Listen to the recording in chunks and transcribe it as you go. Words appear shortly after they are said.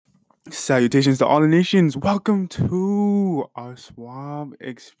Salutations to all the nations. Welcome to a Swab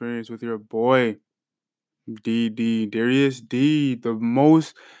Experience with your boy, Darius D, the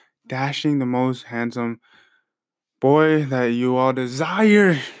most dashing, the most handsome boy that you all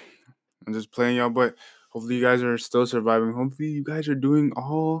desire. I'm just playing y'all, but hopefully you guys are still surviving. Hopefully you guys are doing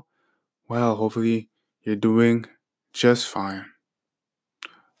all well. Hopefully you're doing just fine.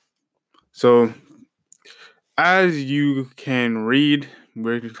 So, as you can read,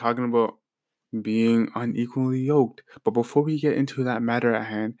 we're talking about being unequally yoked. But before we get into that matter at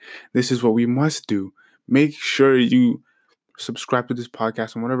hand, this is what we must do. Make sure you subscribe to this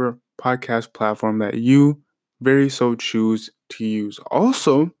podcast on whatever podcast platform that you very so choose to use.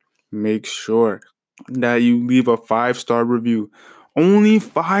 Also, make sure that you leave a 5-star review. Only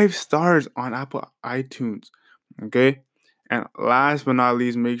 5 stars on Apple iTunes. Okay? And last but not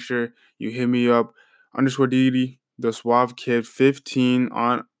least, make sure you hit me up _DD, the Suave Kid 15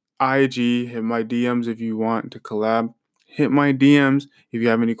 on IG. Hit my DMs if you want to collab. Hit my DMs if you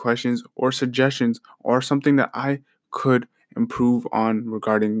have any questions or suggestions or something that I could improve on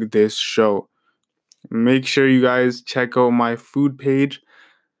regarding this show. Make sure you guys check out my food page,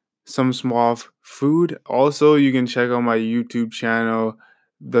 Some Suave Food. Also, you can check out my YouTube channel,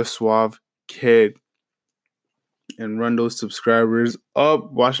 The Suave Kid, and run those subscribers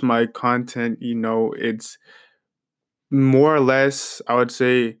up. Watch my content. It's more or less, I would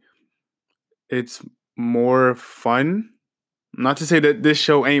say, it's more fun. Not to say that this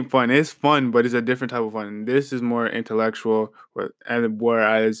show ain't fun. It's fun, but it's a different type of fun. This is more intellectual, and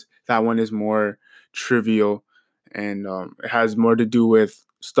whereas that one is more trivial, and it has more to do with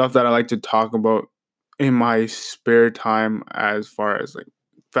stuff that I like to talk about in my spare time, as far as like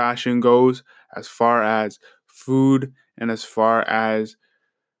fashion goes, as far as food, and as far as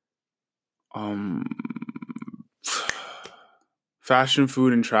um fashion,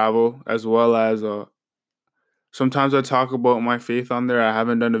 food, and travel, as well as sometimes I talk about my faith on there. I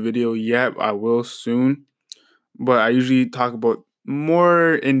haven't done a video yet. I will soon. But I usually talk about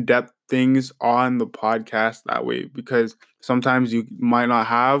more in-depth things on the podcast that way, because sometimes you might not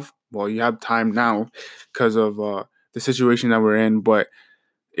have, well, you have time now because of the situation that we're in. But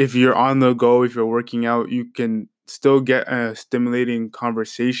if you're on the go, if you're working out, you can still get a stimulating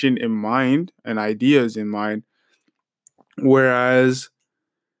conversation in mind and ideas in mind. Whereas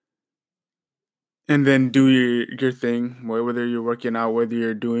and then do your thing, whether you're working out, whether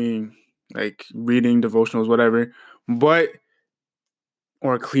you're doing like reading devotionals, whatever, but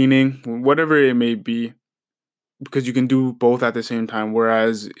or cleaning, whatever it may be, because you can do both at the same time.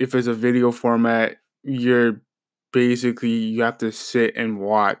 Whereas if it's a video format, you have to sit and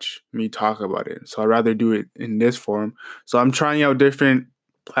watch me talk about it. So I'd rather do it in this form. So I'm trying out different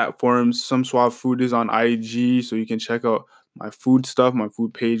platforms. Some Suave Food is on IG, so you can check out my food stuff, my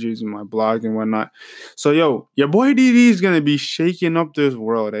food pages, and my blog and whatnot. So your boy DD is gonna be shaking up this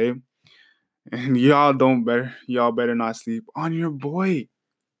world, eh? And y'all better not sleep on your boy.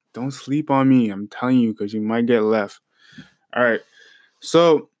 Don't sleep on me. I'm telling you, because you might get left. All right.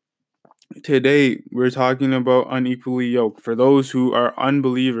 So today we're talking about unequally yoked. For those who are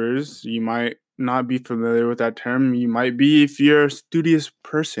unbelievers, you might not be familiar with that term. You might be if you're a studious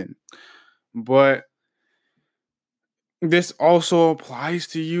person. But this also applies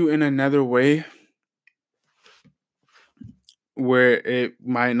to you in another way, where it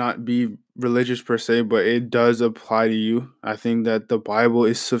might not be religious per se, but it does apply to you. I think that the Bible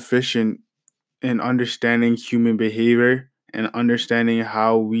is sufficient in understanding human behavior and understanding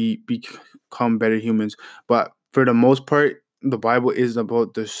how we become better humans. But for the most part, the Bible is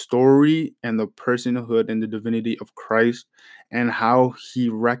about the story and the personhood and the divinity of Christ, and how he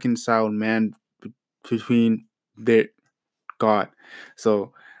reconciled man between their God.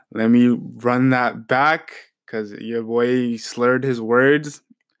 So let me run that back, because your boy slurred his words.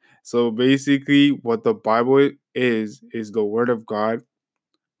 So basically, what the Bible is the word of God,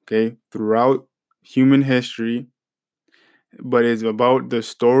 okay, throughout human history, but it's about the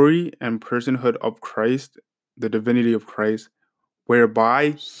story and personhood of Christ, the divinity of Christ, whereby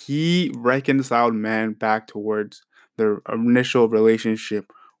he reconciled man back towards their initial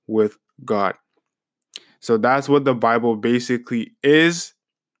relationship with God. So that's what the Bible basically is,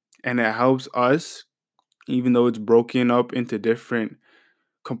 and it helps us, even though it's broken up into different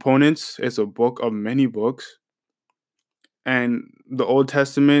components. It's a book of many books. And the Old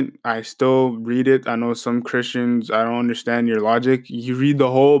Testament, I still read it. I know some Christians, I don't understand your logic. You read the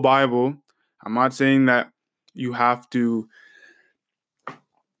whole Bible. I'm not saying that you have to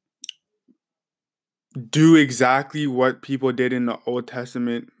do exactly what people did in the Old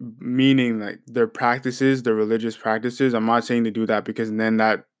Testament, meaning like their practices, their religious practices. I'm not saying to do that, because then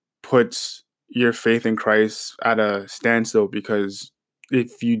that puts your faith in Christ at a standstill, because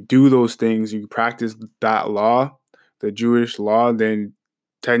if you do those things, you practice that law, the Jewish law, then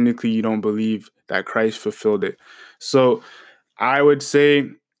technically you don't believe that Christ fulfilled it. So I would say,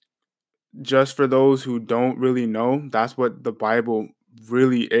 just for those who don't really know, that's what the Bible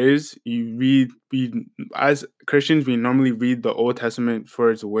really is. We as Christians, we normally read the Old Testament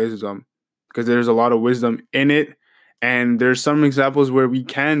for its wisdom, because there's a lot of wisdom in it. And there's some examples where we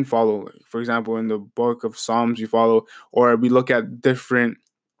can follow. For example, in the book of Psalms, we follow, or we look at different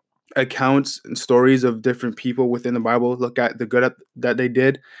accounts and stories of different people within the Bible, look at the good that they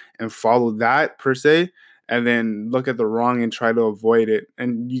did and follow that per se, and then look at the wrong and try to avoid it.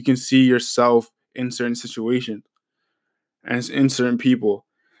 And you can see yourself in certain situations and in certain people.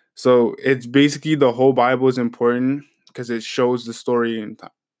 So it's basically, the whole Bible is important because it shows the story,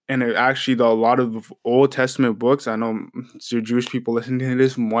 and it actually, a lot of Old Testament books, I know Jewish people listening to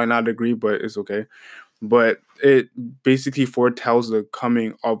this might not agree, but it's okay, but it basically foretells the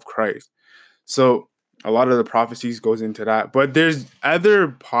coming of Christ. So a lot of the prophecies goes into that. But there's other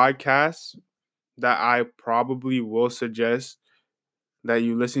podcasts that I probably will suggest that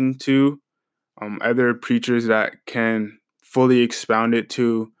you listen to, other preachers that can fully expound it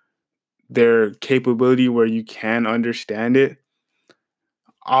to their capability where you can understand it.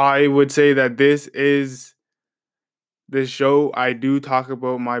 I would say that this show, I do talk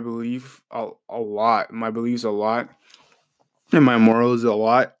about my belief a lot, my beliefs a lot, and my morals a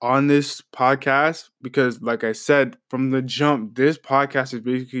lot on this podcast, because, like I said from the jump, this podcast is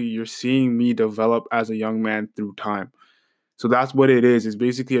basically, you're seeing me develop as a young man through time. So that's what it is. It's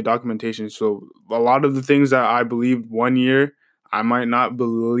basically a documentation. So a lot of the things that I believed one year, I might not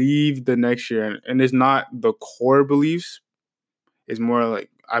believe the next year. And it's not the core beliefs. It's more like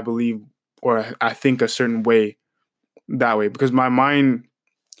I believe, or I think a certain way, that way. Because my mind,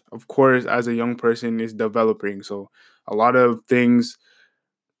 of course, as a young person, is developing. So a lot of things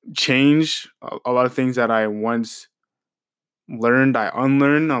change. A lot of things that I once learned, I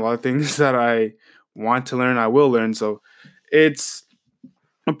unlearn. A lot of things that I want to learn, I will learn. So it's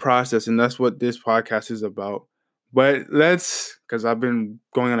a process, and that's what this podcast is about. But because I've been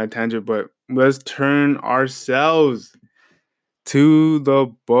going on a tangent, but let's turn ourselves to the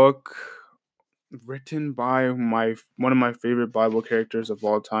book written by one of my favorite Bible characters of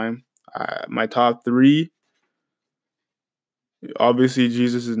all time. My top three, obviously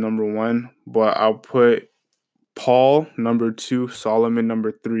Jesus is number one, but I'll put Paul number two, Solomon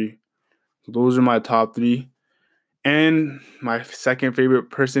number three. Those are my top three. And my second favorite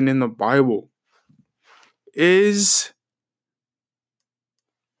person in the Bible is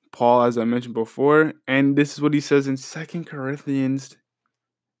Paul, as I mentioned before. And this is what he says in 2 Corinthians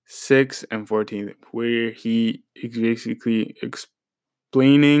 6 and 14, where he is basically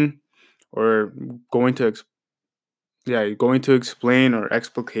explaining, or going to explain or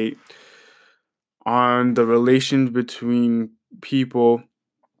explicate on the relations between people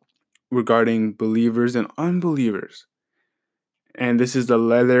regarding believers and unbelievers. And this is the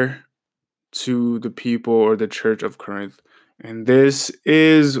letter to the people, or the church of Corinth. And this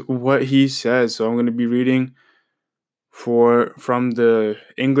is what he says. So I'm going to be reading from the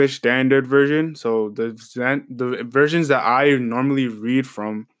English Standard Version. So the versions that I normally read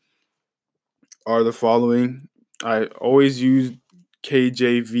from are the following. I always use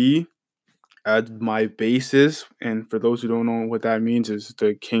KJV as my basis, and for those who don't know what that means, is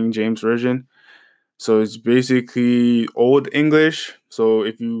the King James Version. So it's basically Old English. So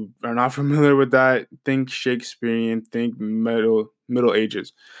if you are not familiar with that, think Shakespearean, think Middle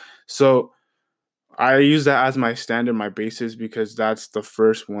Ages. So I use that as my standard, my basis, because that's the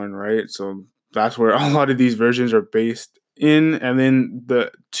first one, right? So that's where a lot of these versions are based in. And then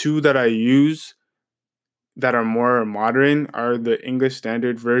the two that I use that are more modern are the English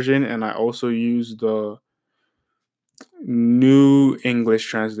Standard Version, and I also use the New English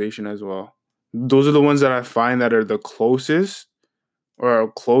Translation as well. Those are the ones that I find that are the closest, or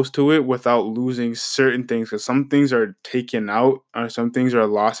are close to it, without losing certain things, because some things are taken out, or some things are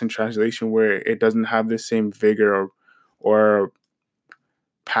lost in translation, where it doesn't have the same vigor, or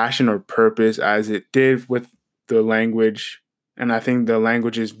passion or purpose as it did with the language. And I think the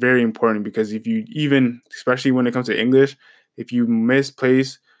language is very important, because if you, even especially when it comes to English, if you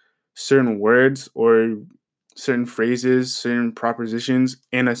misplace certain words or certain phrases, certain propositions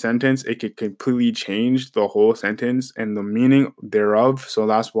in a sentence, it could completely change the whole sentence and the meaning thereof. So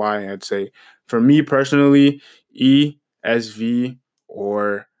that's why I'd say, for me personally, ESV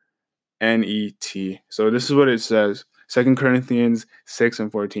or NET. So this is what it says. 2 Corinthians 6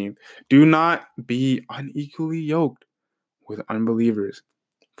 and 14. Do not be unequally yoked with unbelievers.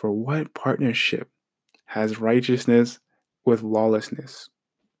 For what partnership has righteousness with lawlessness?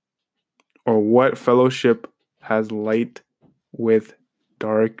 Or what fellowship has light with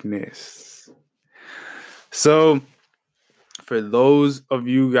darkness? So, for those of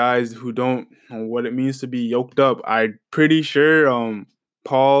you guys who don't know what it means to be yoked up, I'm pretty sure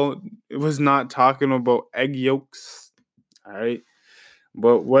Paul was not talking about egg yolks. All right.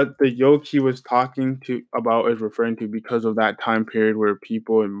 But what the yoke he was talking to about is referring to, because of that time period where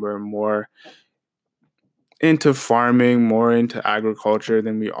people were more into farming, more into agriculture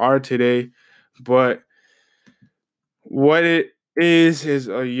than we are today. But what it is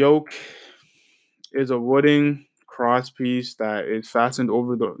a yoke is a wooden crosspiece that is fastened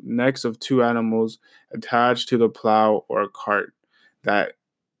over the necks of two animals attached to the plow or cart that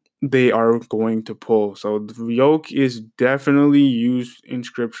they are going to pull. So the yoke is definitely used in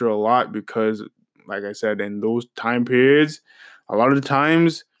scripture a lot because, like I said, in those time periods, a lot of the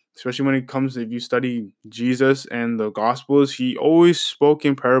times, especially when it comes to, if you study Jesus and the Gospels, he always spoke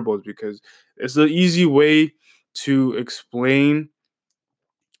in parables because it's an easy way to explain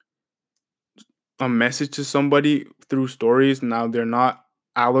a message to somebody through stories. Now, they're not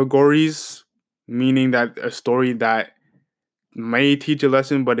allegories, meaning that a story that may teach a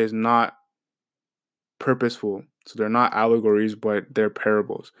lesson but is not purposeful. So they're not allegories, but they're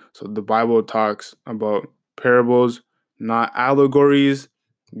parables. So the Bible talks about parables, not allegories.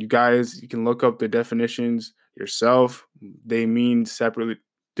 You guys, you can look up the definitions yourself. They mean separately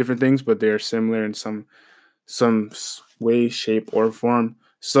different things, but they are similar in some way, shape, or form.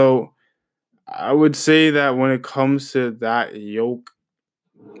 So I would say that when it comes to that yoke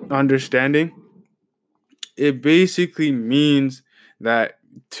understanding, it basically means that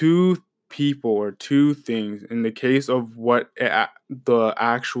two people or two things, in the case of what the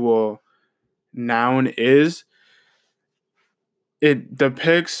actual noun is, it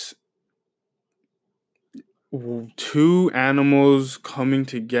depicts two animals coming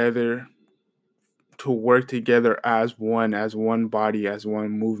together to work together as one body, as one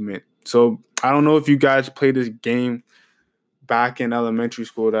movement. So I don't know if you guys play this game back in elementary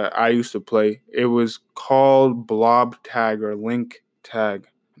school that I used to play. It was called blob tag or link tag.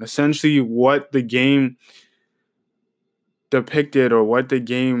 Essentially, what the game depicted or what the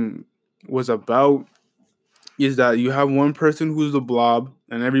game was about is that you have one person who's the blob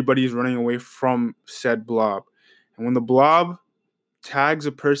and everybody's running away from said blob. And when the blob tags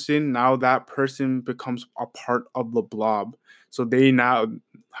a person, now that person becomes a part of the blob. So they now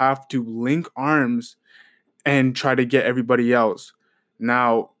have to link arms and try to get everybody else.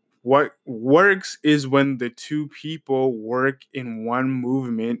 Now, what works is when the two people work in one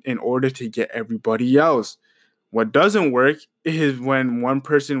movement in order to get everybody else. What doesn't work is when one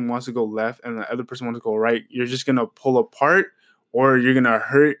person wants to go left and the other person wants to go right. You're just going to pull apart, or you're going to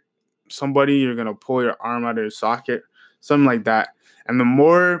hurt somebody. You're going to pull your arm out of your socket, something like that. And the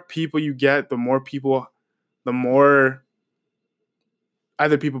more people you get, the more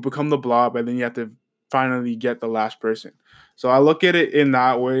either people become the blob, and then you have to finally get the last person. So I look at it in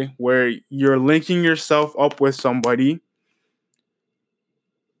that way, where you're linking yourself up with somebody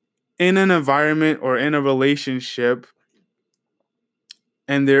in an environment or in a relationship,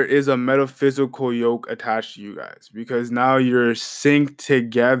 and there is a metaphysical yoke attached to you guys because now you're synced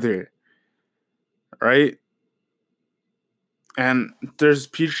together, right? And there's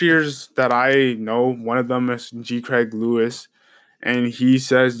preachers that I know. One of them is G. Craig Lewis, and he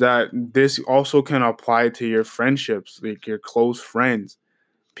says that this also can apply to your friendships, like your close friends,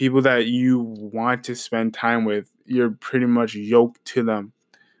 people that you want to spend time with. You're pretty much yoked to them.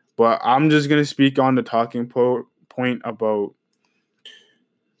 But I'm just gonna speak on the talking point about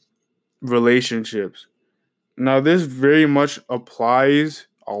relationships. Now, this very much applies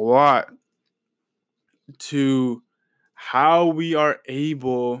a lot to how we are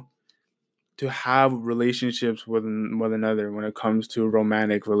able to have relationships with one another when it comes to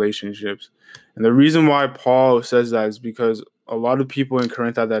romantic relationships. And the reason why Paul says that is because a lot of people in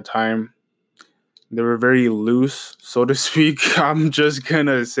Corinth at that time, they were very loose, so to speak. I'm just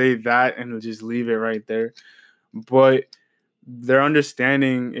gonna say that and just leave it right there. But their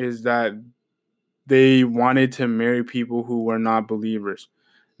understanding is that they wanted to marry people who were not believers.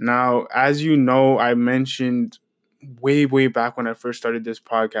 Now, as you know, I mentioned way back when I first started this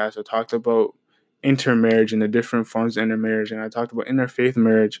podcast, I talked about intermarriage and the different forms of intermarriage, and I talked about interfaith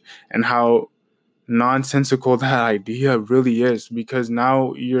marriage and how nonsensical that idea really is, because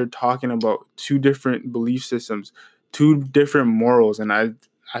now you're talking about two different belief systems, two different morals. And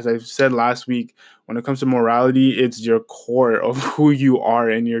as I said last week, when it comes to morality, it's your core of who you are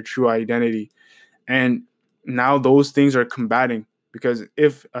and your true identity. And now those things are combating. Because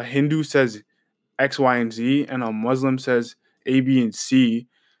if a Hindu says X, Y, and Z, and a Muslim says A, B, and C,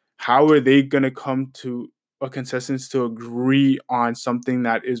 how are they going to come to a consensus to agree on something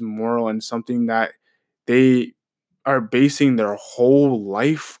that is moral and something that they are basing their whole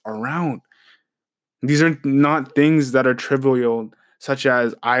life around? These are not things that are trivial, such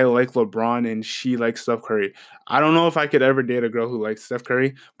as I like LeBron and she likes Steph Curry. I don't know if I could ever date a girl who likes Steph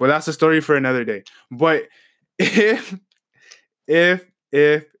Curry, but that's a story for another day. But if if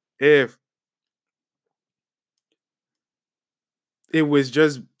if if it was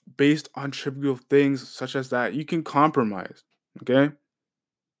just based on trivial things such as that, you can compromise. Okay?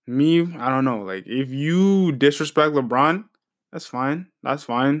 Me, I don't know. Like if you disrespect LeBron, that's fine. That's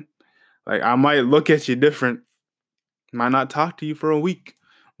fine. Like I might look at you different, might not talk to you for a week.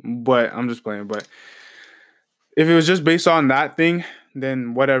 But I'm just playing. But if it was just based on that thing,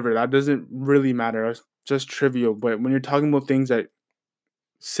 then whatever. That doesn't really matter. It's just trivial. But when you're talking about things that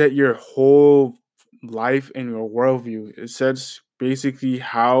set your whole life and your worldview, it sets basically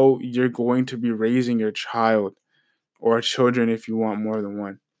how you're going to be raising your child or children if you want more than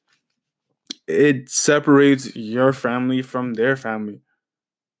one. It separates your family from their family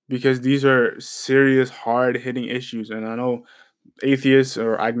because these are serious, hard hitting issues. And I know atheists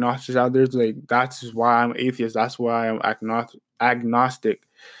or agnostics out there, like, that's why I'm atheist, that's why I'm agnostic.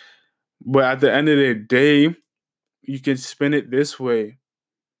 But at the end of the day, you can spin it this way.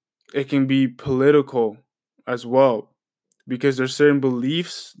 It can be political as well because there's certain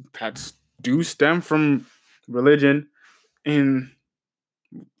beliefs that do stem from religion in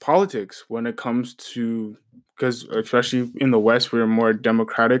politics when it comes to, because especially in the West, we're more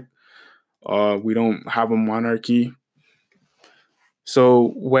democratic. We don't have a monarchy.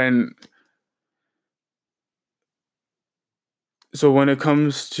 So when it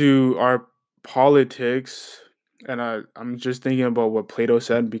comes to our politics, and I'm just thinking about what Plato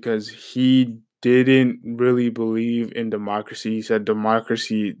said because he didn't really believe in democracy. He said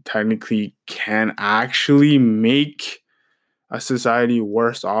democracy technically can actually make a society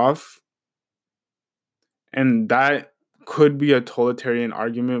worse off. And that could be a totalitarian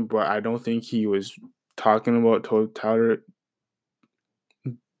argument, but I don't think he was talking about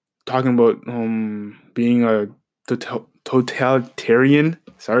being a totalitarian.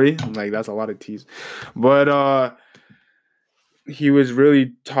 Sorry, like that's a lot of T's. But he was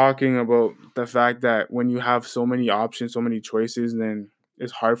really talking about the fact that when you have so many options, so many choices, then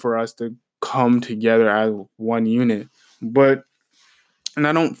it's hard for us to come together as one unit. But and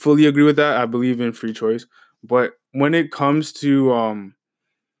I don't fully agree with that. I believe in free choice. But when it comes to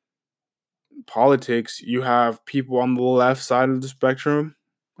politics, you have people on the left side of the spectrum,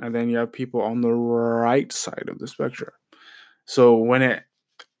 and then you have people on the right side of the spectrum. So when it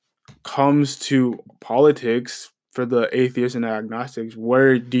comes to politics for the atheists and the agnostics,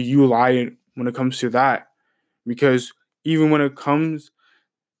 where do you lie when it comes to that? Because even when it comes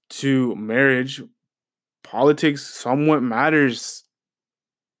to marriage, politics somewhat matters.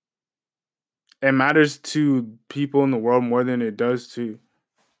 It matters to people in the world more than it does to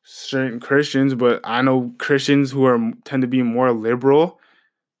certain Christians, but I know Christians who tend to be more liberal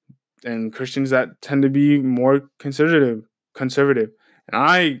and Christians that tend to be more conservative. And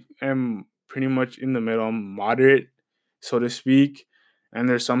I am pretty much in the middle. I'm moderate, so to speak. And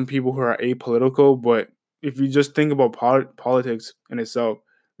there's some people who are apolitical, but if you just think about politics in itself,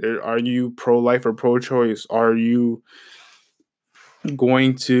 are you pro-life or pro-choice? Are you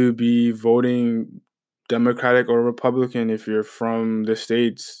going to be voting Democratic or Republican if you're from the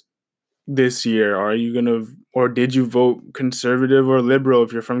States this year? Are you gonna, or did you vote conservative or liberal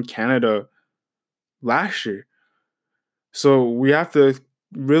if you're from Canada last year? So we have to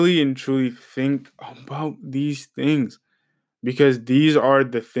really and truly think about these things because these are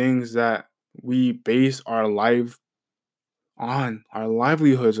the things that we base our life on, our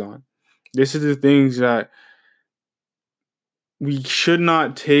livelihoods on. This is the things that we should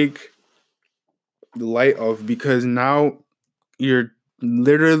not take the light of because now you're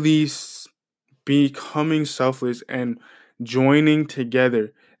literally becoming selfless and joining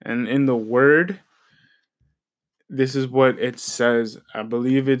together. And in the word, this is what it says. I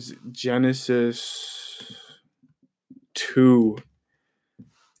believe it's Genesis 2. Let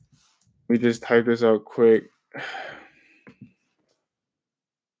me just type this out quick.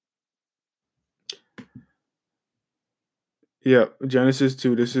 Yeah, Genesis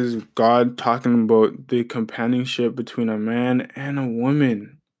 2. This is God talking about the companionship between a man and a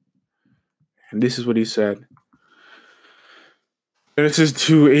woman. And this is what he said. Genesis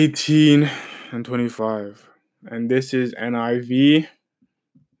 2:18 and 25. And this is NIV.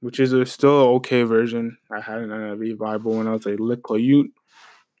 which is a still okay version. I had an NIV Bible when I was a little youth.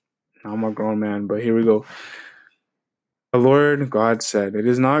 Now I'm a grown man, but here we go. The Lord God said, "It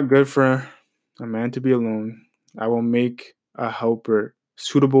is not good for a man to be alone. I will make a helper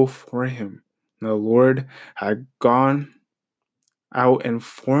suitable for him." And the Lord had gone out and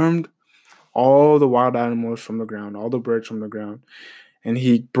formed all the wild animals from the ground, all the birds from the ground, and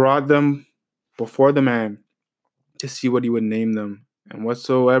he brought them before the man to see what he would name them. And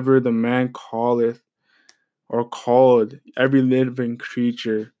whatsoever the man calleth or called every living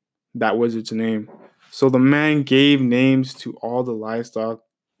creature, that was its name. So the man gave names to all the livestock,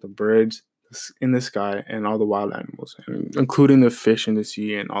 the birds in the sky, and all the wild animals, including the fish in the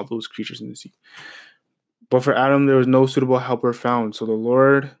sea and all those creatures in the sea. But for Adam, there was no suitable helper found. So the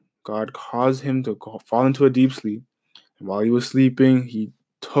Lord God caused him to fall into a deep sleep. And while he was sleeping, he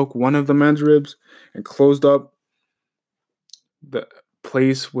took one of the man's ribs and closed up the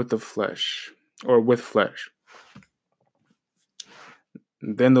place with the flesh, or with flesh.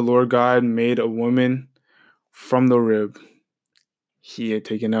 And then the Lord God made a woman from the rib he had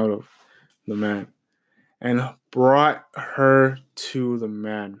taken out of the man and brought her to the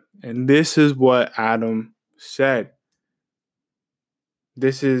man. And this is what Adam said: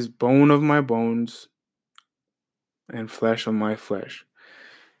 "This is bone of my bones and flesh of my flesh.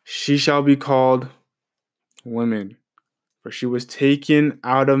 She shall be called woman, for she was taken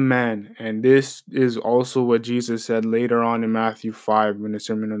out of man." And this is also what Jesus said later on in Matthew 5 in the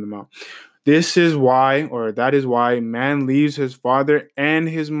Sermon on the Mount. This is why, or that is why, man leaves his father and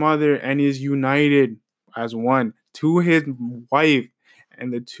his mother and is united as one to his wife,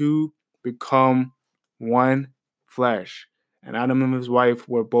 and the two become one flesh. And Adam and his wife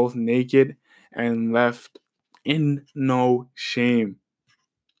were both naked and left in no shame.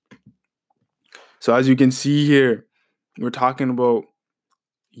 So as you can see here, we're talking about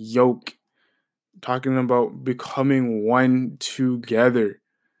yoke, talking about becoming one together.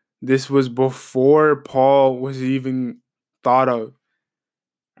 This was before Paul was even thought of,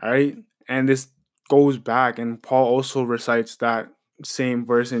 right? And this goes back, and Paul also recites that same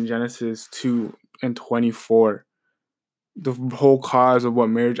verse in Genesis 2 and 24. The whole cause of what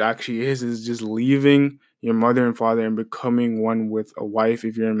marriage actually is just leaving your mother and father and becoming one with a wife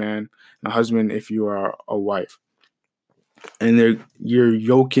if you're a man, and a husband if you are a wife. And you're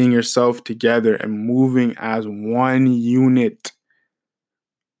yoking yourself together and moving as one unit,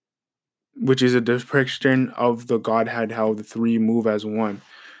 which is a depiction of the Godhead, how the three move as one.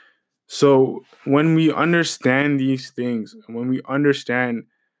 So when we understand these things, when we understand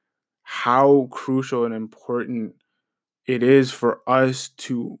how crucial and important it is for us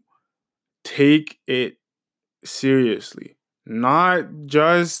to take it seriously, not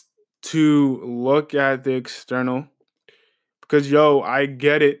just to look at the external, because I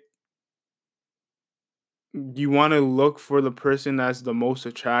get it. You want to look for the person that's the most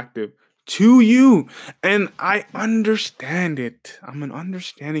attractive to you, and I understand it. I'm an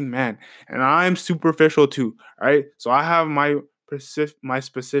understanding man, and I'm superficial too, right? So I have my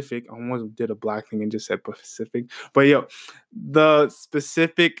specific. I almost did a black thing and just said Pacific, but the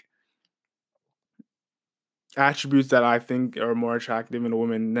specific attributes that I think are more attractive in a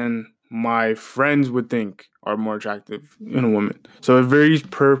woman than my friends would think are more attractive in a woman. So it varies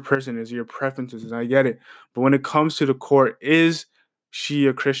per person, is your preferences, and I get it. But when it comes to the core, is she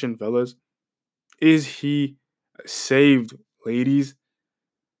a Christian, fellas? Is he saved, ladies?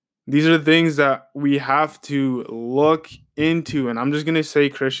 These are the things that we have to look into. And I'm just going to say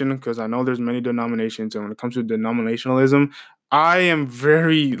Christian because I know there's many denominations. And when it comes to denominationalism, I am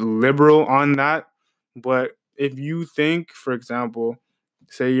very liberal on that. But if you think, for example,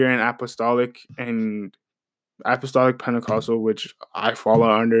 say you're an apostolic Pentecostal, which I fall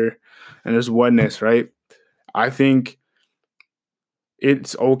under, and there's oneness, right? I think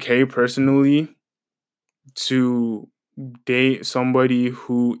it's okay personally to date somebody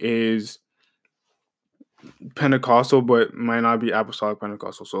who is Pentecostal but might not be apostolic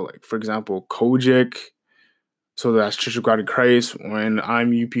Pentecostal. So like, for example, Kojic, so that's Church of God in Christ, when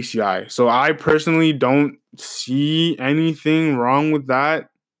I'm UPCI. So I personally don't see anything wrong with that.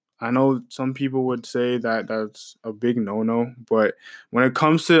 I know some people would say that that's a big no-no, but when it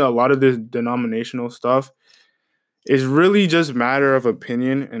comes to a lot of this denominational stuff, it's really just matter of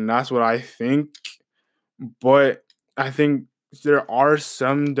opinion, and that's what I think. But I think there are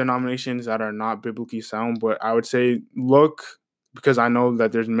some denominations that are not biblically sound, but I would say look, because I know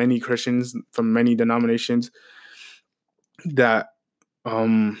that there's many Christians from many denominations that are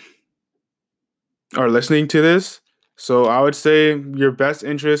listening to this. So I would say your best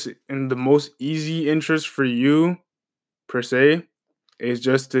interest and the most easy interest for you, per se, is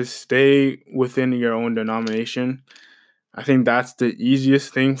just to stay within your own denomination. I think that's the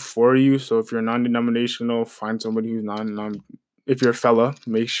easiest thing for you. So if you're non-denominational, find somebody who's non. If you're a fella,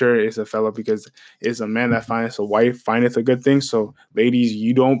 make sure it's a fella, because it's a man that findeth a wife, findeth a good thing. So ladies,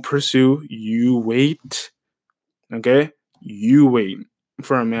 you don't pursue, you wait. Okay, you wait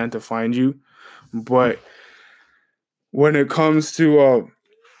for a man to find you. But when it comes to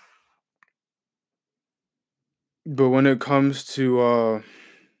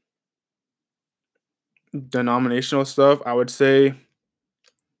denominational stuff, I would say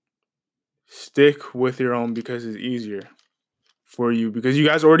stick with your own, because it's easier for you, because you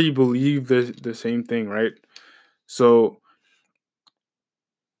guys already believe the same thing, right? So,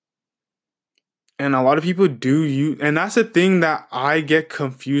 and a lot of people do you, and that's the thing that I get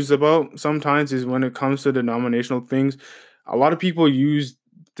confused about sometimes, is when it comes to denominational things, a lot of people use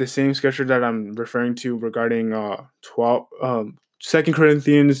the same scripture that I'm referring to regarding 12 2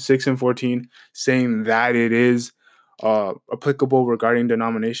 Corinthians 6 and 14, saying that it is applicable regarding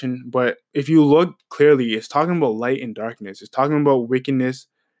denomination. But if you look clearly, it's talking about light and darkness. It's talking about wickedness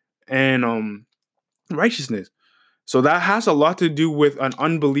and righteousness. So that has a lot to do with an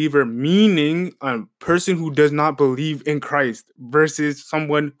unbeliever, meaning a person who does not believe in Christ versus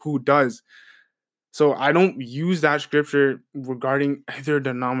someone who does. So I don't use that scripture regarding other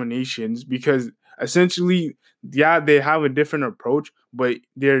denominations, because essentially, yeah, they have a different approach, but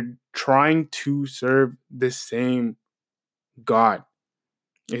they're trying to serve the same God.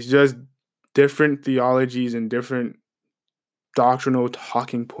 It's just different theologies and different doctrinal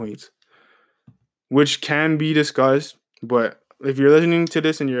talking points, which can be discussed. But if you're listening to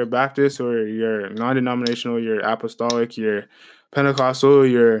this and you're a Baptist, or you're non-denominational, you're apostolic, you're Pentecostal,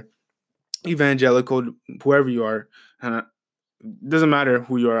 you're evangelical, whoever you are, and it doesn't matter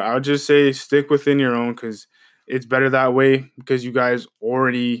who you are, I'll just say stick within your own, because it's better that way, because you guys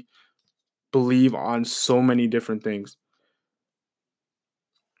already believe on so many different things,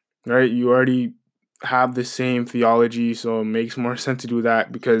 right? You already have the same theology, so it makes more sense to do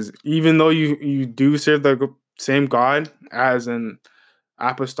that, because even though you do serve the same God as an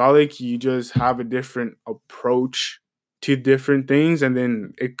apostolic, you just have a different approach to different things, and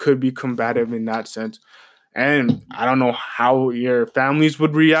then it could be combative in that sense. And I don't know how your families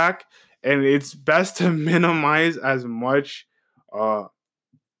would react, and it's best to minimize as much uh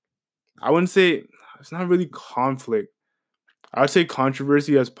I wouldn't say, it's not really conflict, I would say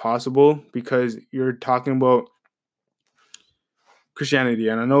controversy as possible, because you're talking about Christianity,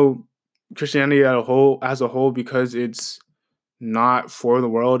 and I know Christianity as a whole, because it's not for the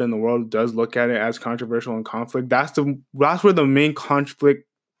world, and the world does look at it as controversial and conflict. That's where the main conflict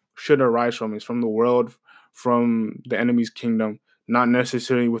should arise from, is from the world, from the enemy's kingdom, not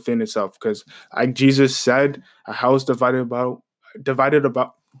necessarily within itself. Because like Jesus said, a house divided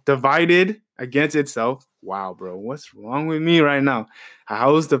divided against itself. Wow, bro, what's wrong with me right now? A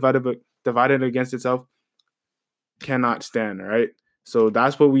house divided against itself cannot stand, right? So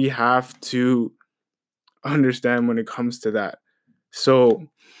that's what we have to understand when it comes to that. So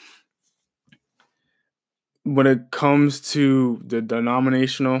when it comes to the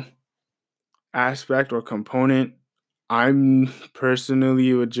denominational aspect or component, I'm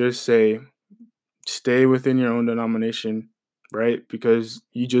personally would just say stay within your own denomination, right? Because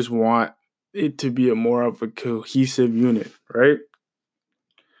you just want it to be a more of a cohesive unit, right?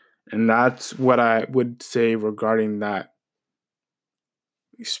 And that's what I would say regarding that,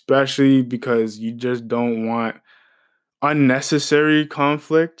 especially because you just don't want unnecessary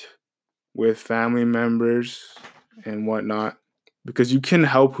conflict with family members and whatnot, because you can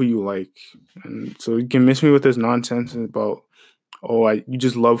help who you like. And so you can miss me with this nonsense about, oh, you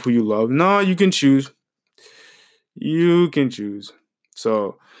just love who you love. No, you can choose. You can choose.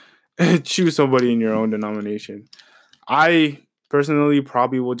 So choose somebody in your own denomination. I personally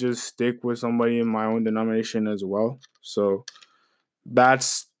probably will just stick with somebody in my own denomination as well. So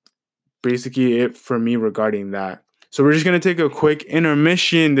that's basically it for me regarding that. So we're just gonna take a quick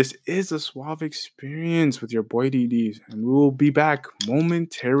intermission. This is a Suave Experience with your boy DDs, and we will be back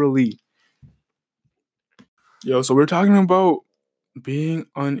momentarily. Yo, so we're talking about being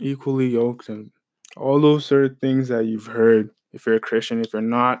unequally yoked and all those sort of things that you've heard. If you're a Christian, if you're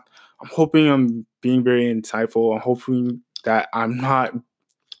not, I'm hoping I'm being very insightful. I'm hoping that I'm not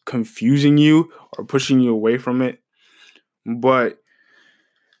confusing you or pushing you away from it. But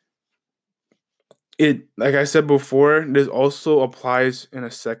it, like I said before, this also applies in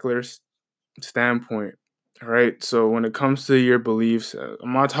a secular standpoint, right? So when it comes to your beliefs,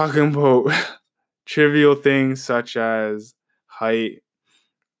 I'm not talking about trivial things such as height.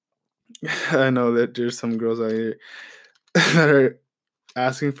 I know that there's some girls out here that are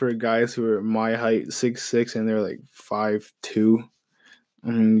asking for guys who are my height, 6'6", and they're like 5'2". I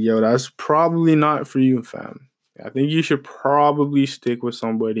mean, yo, that's probably not for you, fam. I think you should probably stick with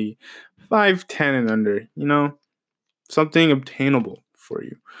somebody 5'10" and under. Something obtainable for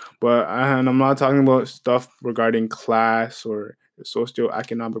you. And I'm not talking about stuff regarding class or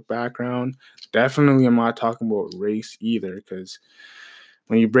socioeconomic background. Definitely, I'm not talking about race either, because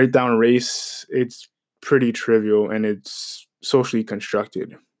when you break down race, it's pretty trivial and it's socially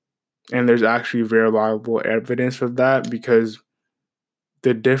constructed. And there's actually verifiable evidence for that, because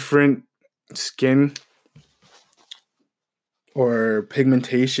the different skin or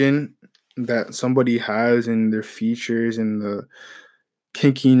pigmentation that somebody has in their features and the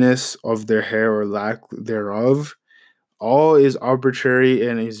kinkiness of their hair or lack thereof, all is arbitrary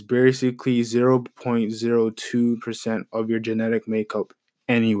and is basically 0.02% of your genetic makeup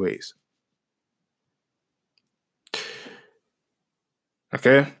anyways.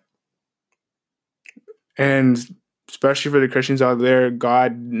 Okay? And especially for the Christians out there,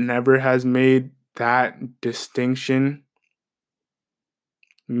 God never has made that distinction,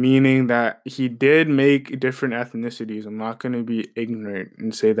 meaning that he did make different ethnicities. I'm not going to be ignorant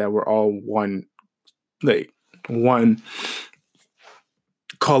and say that we're all one, like one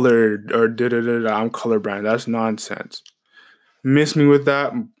colored or I'm colorblind. That's nonsense. Miss me with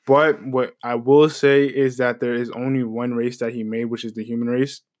that. But what I will say is that there is only one race that he made, which is the human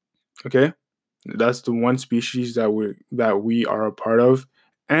race. Okay? That's the one species that we are a part of.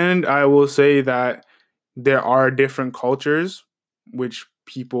 And I will say that there are different cultures which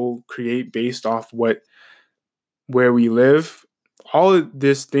people create based off where we live. All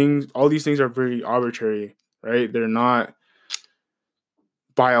these things are very arbitrary, right? They're not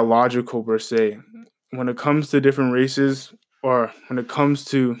biological per se. When it comes to different races, or when it comes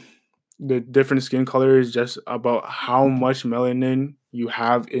to the different skin color, is just about how much melanin you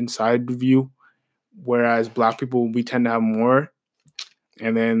have inside of you. Whereas black people, we tend to have more,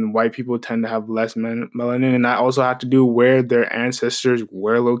 and then white people tend to have less melanin, and that also had to do where their ancestors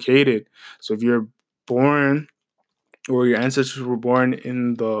were located. So if you're born, or your ancestors were born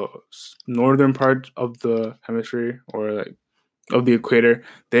in the northern part of the hemisphere, or like of the equator,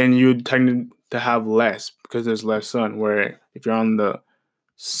 then you tend to have less because there's less sun. Where if you're on the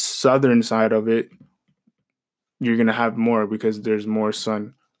southern side of it, you're gonna have more because there's more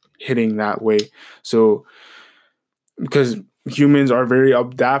sun hitting that way. So because humans are very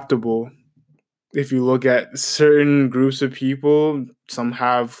adaptable, if you look at certain groups of people, some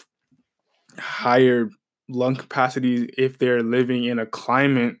have higher lung capacities if they're living in a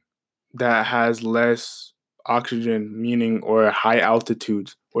climate that has less oxygen, meaning, or high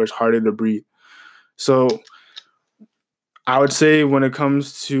altitudes where it's harder to breathe. So I would say when it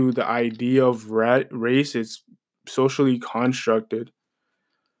comes to the idea of race, it's socially constructed.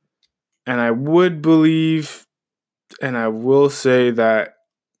 And I would believe, and I will say that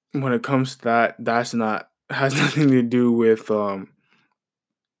when it comes to that, that's not has nothing to do with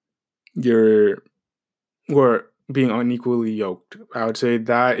your or being unequally yoked. I would say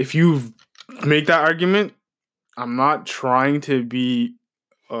that if you make that argument, I'm not trying to be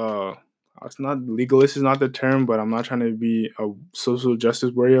uh it's not legalist is not the term, but I'm not trying to be a social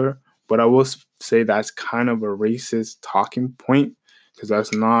justice warrior. But I will say that's kind of a racist talking point, because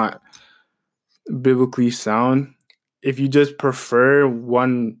that's not biblically sound. If you just prefer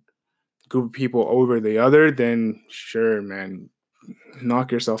one group of people over the other, then sure, man,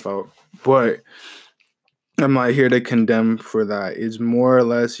 knock yourself out. But I'm not here to condemn for that. It's more or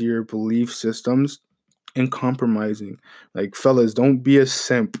less your belief systems and compromising. Like, fellas, don't be a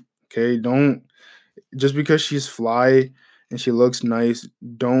simp. Okay, don't just because she's fly and she looks nice,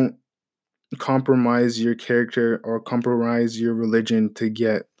 don't compromise your character or compromise your religion to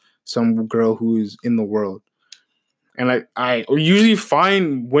get some girl who's in the world. And I usually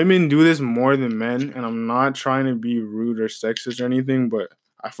find women do this more than men, and I'm not trying to be rude or sexist or anything, but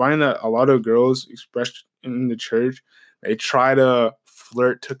I find that a lot of girls, especially in the church, they try to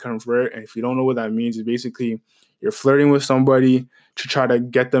flirt to convert. And if you don't know what that means, it's basically you're flirting with somebody to try to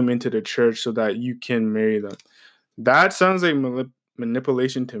get them into the church so that you can marry them. That sounds like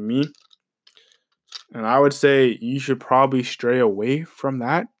manipulation to me. And I would say you should probably stray away from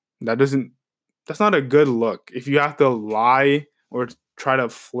that. That doesn't that's not a good look. If you have to lie or try to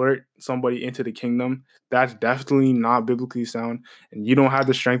flirt somebody into the kingdom, that's definitely not biblically sound. And you don't have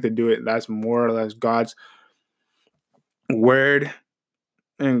the strength to do it. That's more or less God's word,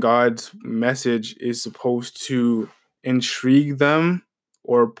 and God's message is supposed to intrigue them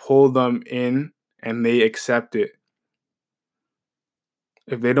or pull them in, and they accept it.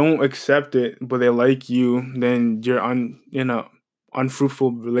 If they don't accept it, but they like you, then you're in a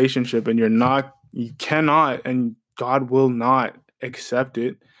unfruitful relationship, and you cannot, and God will not accept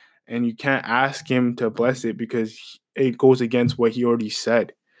it, and you can't ask him to bless it because it goes against what he already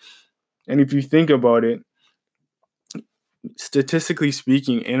said. And if you think about it, statistically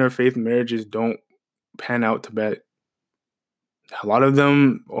speaking, interfaith marriages don't pan out to bet. A lot of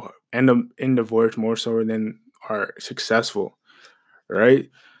them end up in divorce more so than are successful, right?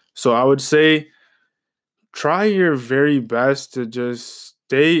 So I would say try your very best to just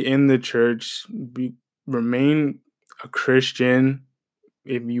stay in the church, remain a Christian.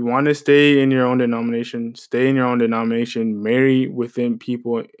 If you want to stay in your own denomination, stay in your own denomination, marry within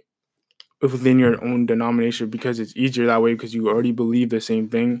people within your own denomination because it's easier that way because you already believe the same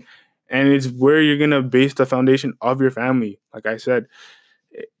thing. And it's where you're going to base the foundation of your family. Like I said,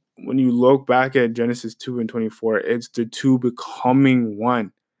 when you look back at Genesis 2 and 24, it's the two becoming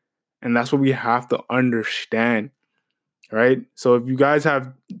one. And that's what we have to understand, right? So if you guys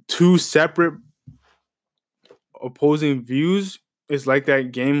have two separate opposing views, it's like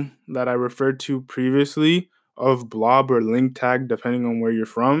that game that I referred to previously of blob or link tag, depending on where you're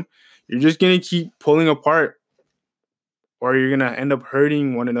from. You're just going to keep pulling apart, or you're going to end up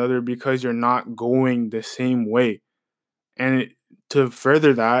hurting one another because you're not going the same way. And to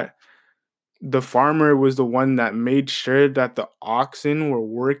further that, the farmer was the one that made sure that the oxen were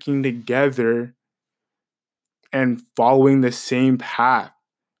working together and following the same path.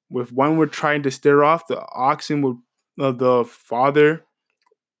 If one were trying to steer off, the oxen would, the father,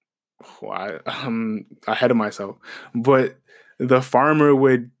 ahead of myself, but the farmer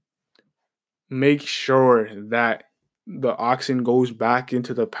would make sure that the oxen goes back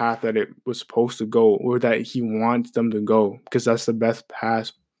into the path that it was supposed to go, or that he wants them to go, because that's the best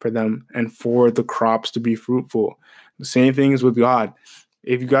path for them and for the crops to be fruitful. The same thing is with God.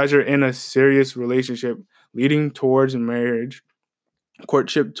 If you guys are in a serious relationship leading towards marriage,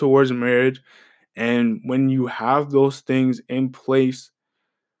 courtship towards marriage, and when you have those things in place,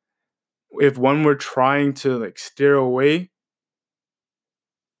 if one were trying to like steer away,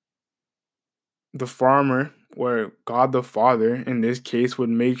 the farmer or God the Father in this case would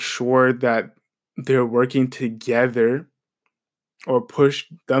make sure that they're working together or push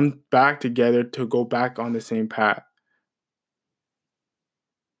them back together to go back on the same path.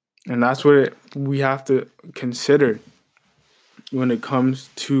 And that's what we have to consider when it comes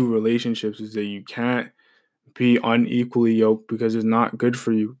to relationships, is that you can't be unequally yoked because it's not good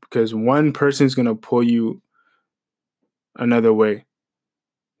for you, because one person's going to pull you another way.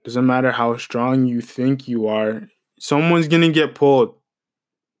 Doesn't matter how strong you think you are, someone's going to get pulled.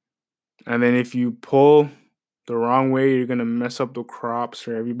 And then if you pull the wrong way, you're going to mess up the crops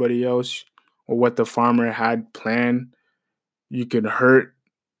for everybody else or what the farmer had planned. You could hurt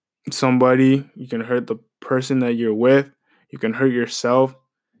somebody, you can hurt the person that you're with, you can hurt yourself.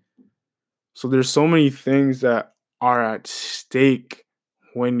 So there's so many things that are at stake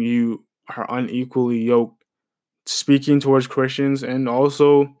when you are unequally yoked, speaking towards Christians and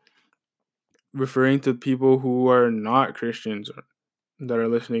also referring to people who are not Christians that are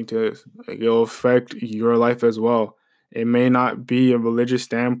listening to this. Like, it'll affect your life as well. It may not be a religious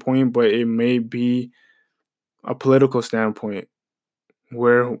standpoint, but it may be a political standpoint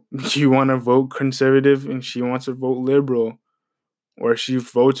where you want to vote conservative and she wants to vote liberal, or she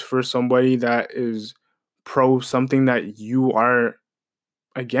votes for somebody that is pro something that you are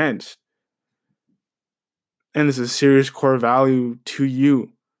against. And it's a serious core value to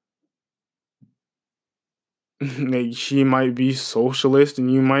you. Like, she might be socialist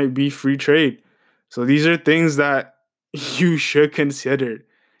and you might be free trade. So these are things that you should consider.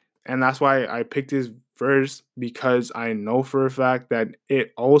 And that's why I picked this verse, because I know for a fact that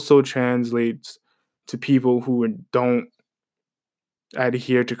it also translates to people who don't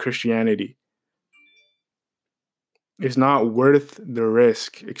adhere to Christianity. It's not worth the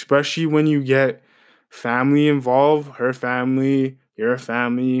risk, especially when you get family involved, her family, your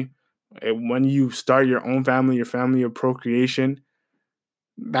family. And when you start your own family, your family of procreation,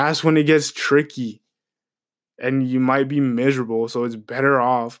 that's when it gets tricky and you might be miserable. So it's better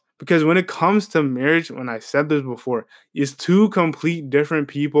off, because when it comes to marriage, when I said this before, it's two complete different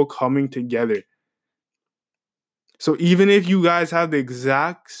people coming together. So even if you guys have the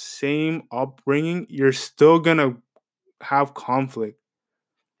exact same upbringing, you're still gonna have conflict.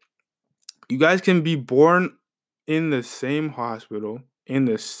 You guys can be born in the same hospital, in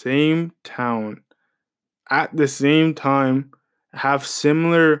the same town, at the same time, have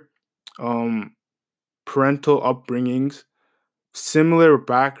similar parental upbringings, similar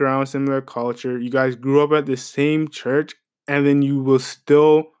background, similar culture. You guys grew up at the same church, and then you will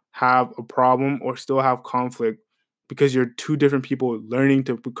still have a problem or still have conflict because you're two different people learning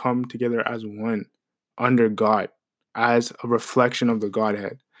to become together as one under God, as a reflection of the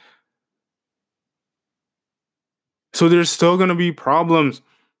Godhead. So there's still going to be problems.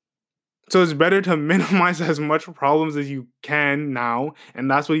 So it's better to minimize as much problems as you can now.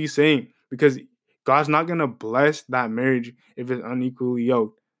 And that's what he's saying. Because God's not going to bless that marriage if it's unequally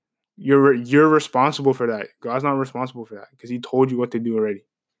yoked. You're responsible for that. God's not responsible for that because he told you what to do already.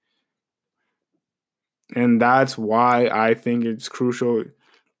 And that's why I think it's crucial.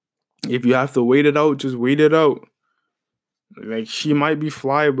 If you have to wait it out, just wait it out. Like, she might be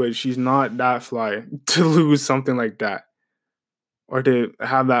fly, but she's not that fly to lose something like that or to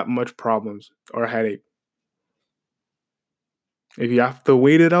have that much problems or headache. If you have to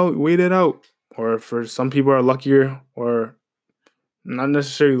wait it out, wait it out. Or for some people are luckier, or not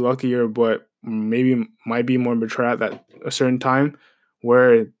necessarily luckier, but maybe might be more mature at that a certain time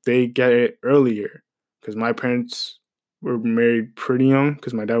where they get it earlier. Because my parents were married pretty young.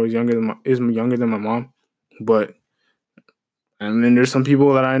 Because my dad was younger than my mom, but and then there's some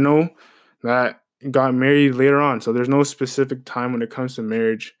people that I know that got married later on. So there's no specific time when it comes to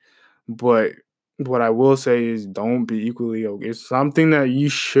marriage, but what I will say is don't be equally yoked. It's something that you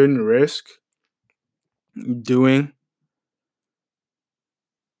shouldn't risk doing.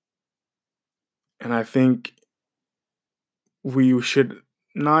 And I think we should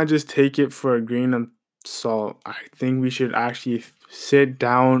not just take it for a grain of salt. I think we should actually sit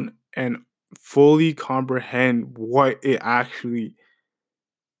down and fully comprehend what it actually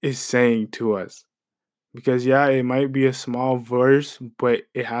is saying to us. Because, yeah, it might be a small verse, but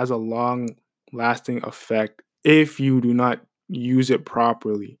it has a long lasting effect if you do not use it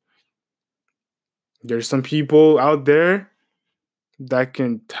properly. There's some people out there that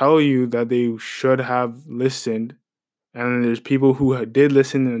can tell you that they should have listened, and there's people who did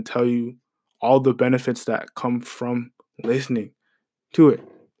listen and tell you all the benefits that come from listening to it.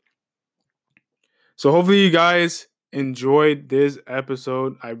 So hopefully you guys enjoyed this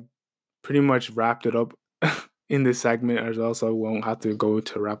episode. I pretty much wrapped it up in this segment as well, so I won't have to go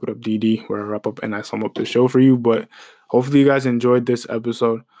to wrap it up DD where I wrap up and I sum up the show for you. But hopefully you guys enjoyed this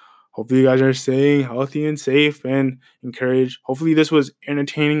episode. Hopefully you guys are staying healthy and safe and encouraged. Hopefully this was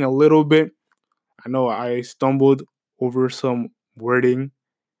entertaining a little bit. I know I stumbled over some wording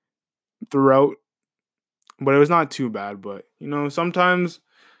throughout, but it was not too bad. But sometimes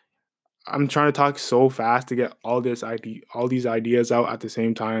I'm trying to talk so fast to get all these ideas out at the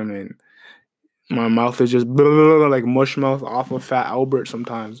same time, and my mouth is just like mush mouth off of Fat Albert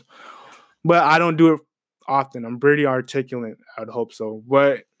sometimes. But I don't do it often. I'm pretty articulate. I'd hope so.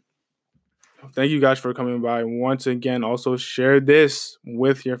 But thank you guys for coming by. Once again, also share this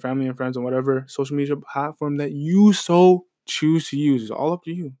with your family and friends on whatever social media platform that you so choose to use. It's all up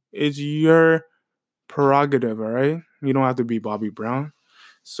to you. It's your prerogative, all right? You don't have to be Bobby Brown.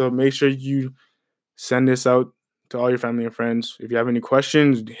 So make sure you send this out to all your family and friends. If you have any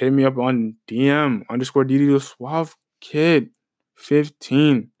questions, hit me up on DM _DD Suave Kid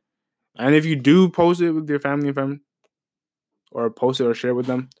 15. And if you do post it with your family and friends, or post it or share it with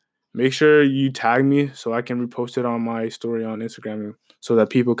them, make sure you tag me so I can repost it on my story on Instagram so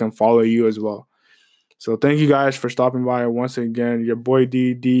that people can follow you as well. So thank you guys for stopping by. Once again, your boy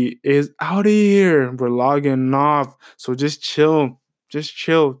DD is out of here. We're logging off. So just chill. Just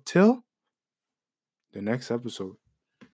chill till the next episode.